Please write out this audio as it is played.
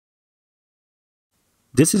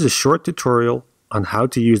This is a short tutorial on how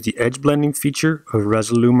to use the edge blending feature of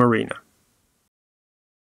Resolume Arena.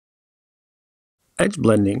 Edge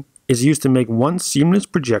blending is used to make one seamless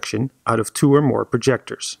projection out of two or more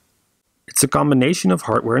projectors. It's a combination of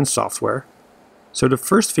hardware and software, so the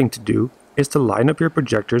first thing to do is to line up your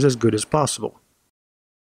projectors as good as possible.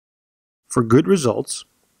 For good results,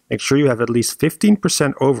 make sure you have at least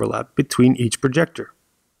 15% overlap between each projector.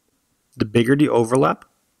 The bigger the overlap,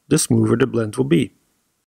 the smoother the blend will be.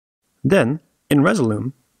 Then, in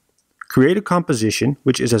Resolume, create a composition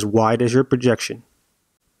which is as wide as your projection.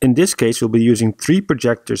 In this case, we'll be using 3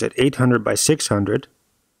 projectors at 800 by 600,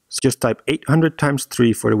 so just type 800 times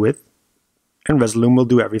 3 for the width, and Resolume will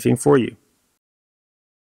do everything for you.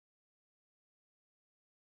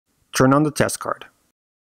 Turn on the test card.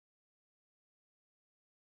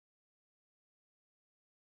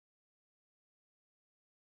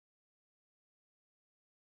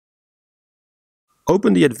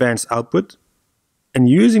 Open the advanced output, and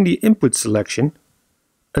using the input selection,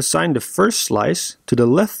 assign the first slice to the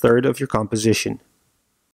left third of your composition.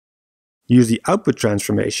 Use the output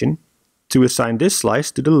transformation to assign this slice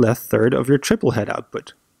to the left third of your triple head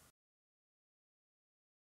output.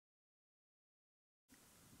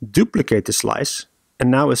 Duplicate the slice and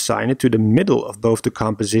now assign it to the middle of both the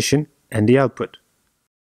composition and the output.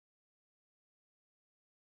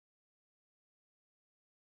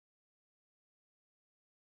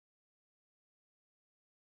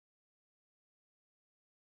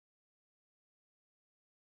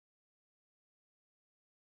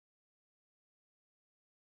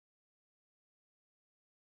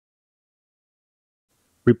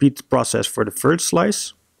 Repeat the process for the third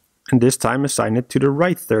slice, and this time assign it to the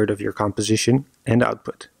right third of your composition and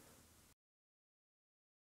output.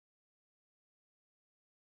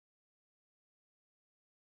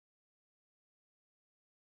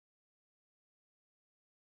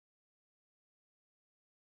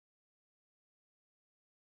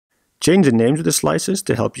 Change the names of the slices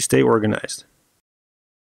to help you stay organized.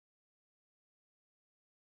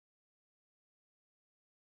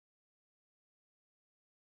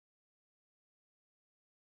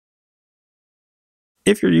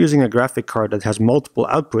 If you're using a graphic card that has multiple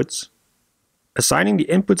outputs, assigning the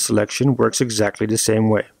input selection works exactly the same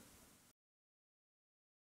way.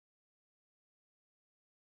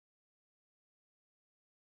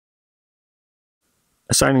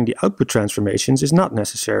 Assigning the output transformations is not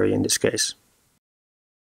necessary in this case.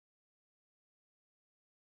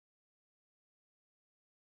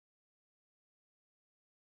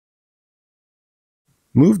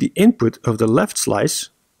 Move the input of the left slice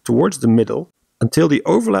towards the middle until the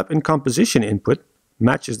overlap in composition input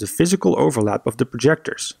matches the physical overlap of the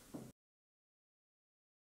projectors.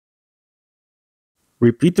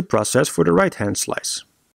 Repeat the process for the right-hand slice.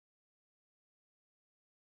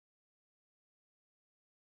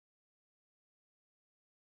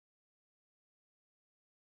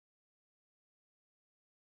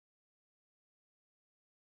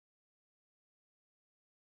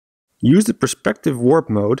 Use the perspective warp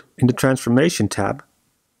mode in the transformation tab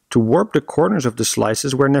to warp the corners of the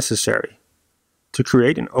slices where necessary, to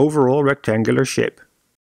create an overall rectangular shape.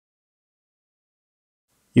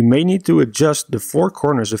 You may need to adjust the 4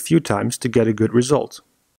 corners a few times to get a good result.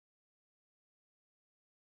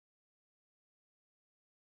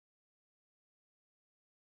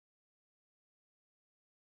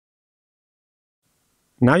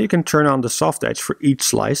 Now you can turn on the soft edge for each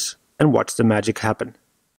slice and watch the magic happen.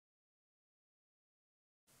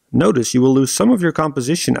 Notice you will lose some of your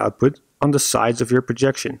composition output on the sides of your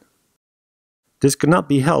projection. This cannot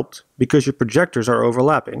be helped because your projectors are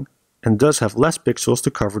overlapping and thus have less pixels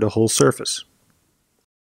to cover the whole surface.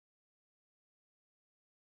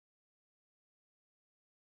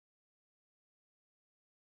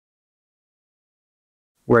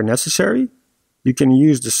 Where necessary, you can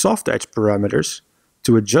use the soft edge parameters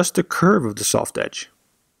to adjust the curve of the soft edge.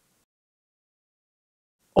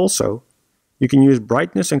 Also, you can use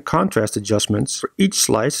brightness and contrast adjustments for each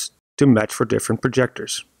slice to match for different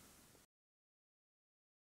projectors.